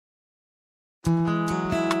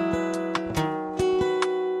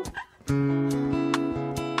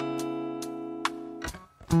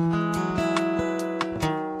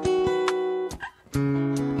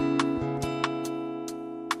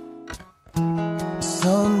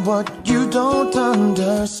Son, what you don't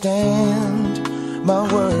understand, my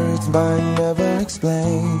words might never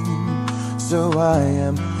explain. So I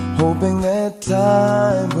am hoping that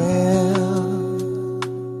time will.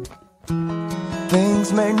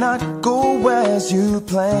 Things may not go as you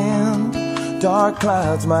planned. Dark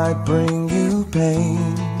clouds might bring you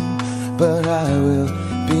pain, but I will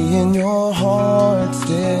be in your heart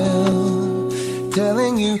still,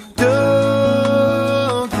 telling you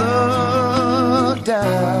don't look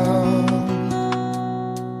down.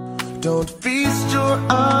 Don't feast your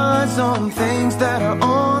eyes on things that are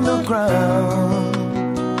on the ground.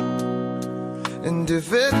 And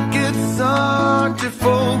if it gets hard to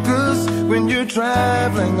focus when you're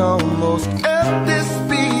traveling almost at the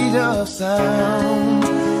speed of sound,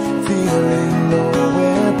 feeling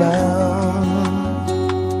nowhere bound,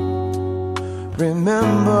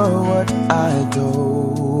 remember what I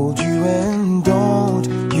told you, and don't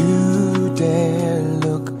you dare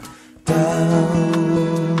look down.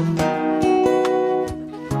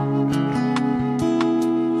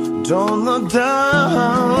 Don't look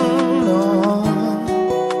down, no.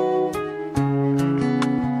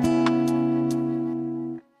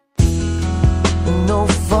 No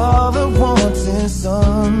father wants his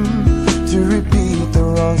son to repeat the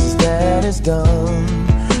wrongs that is done.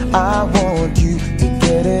 I want you to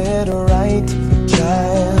get it right,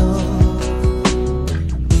 child.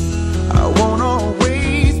 I won't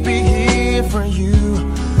always be here for you,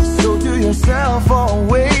 so to yourself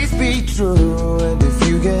always be true. And if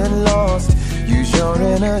you get lost, use your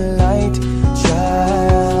inner light,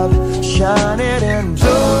 child. Shine it and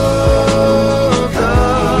don't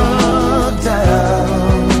look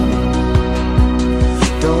down.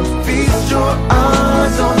 Don't feast your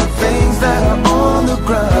eyes on the things that are on the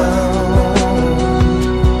ground.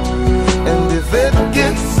 And if it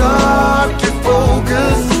gets hard to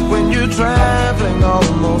focus when you're traveling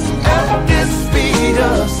almost at the speed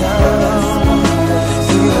of sound,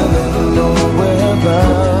 feeling nowhere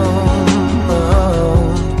bound,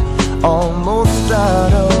 almost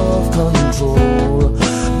out of control.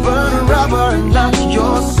 Burn rubber and not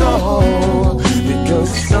your soul,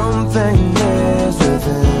 because something is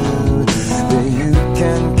within that you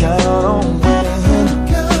can count on.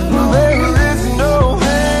 There is no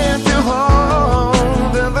hand to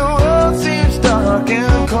hold, and the world seems dark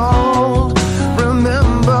and cold.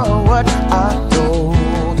 Remember what I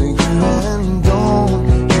told you, and don't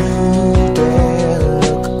you dare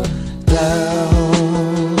look down.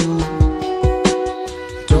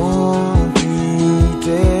 Don't you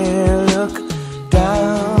dare look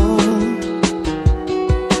down.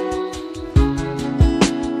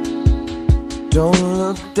 Don't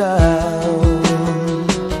look down.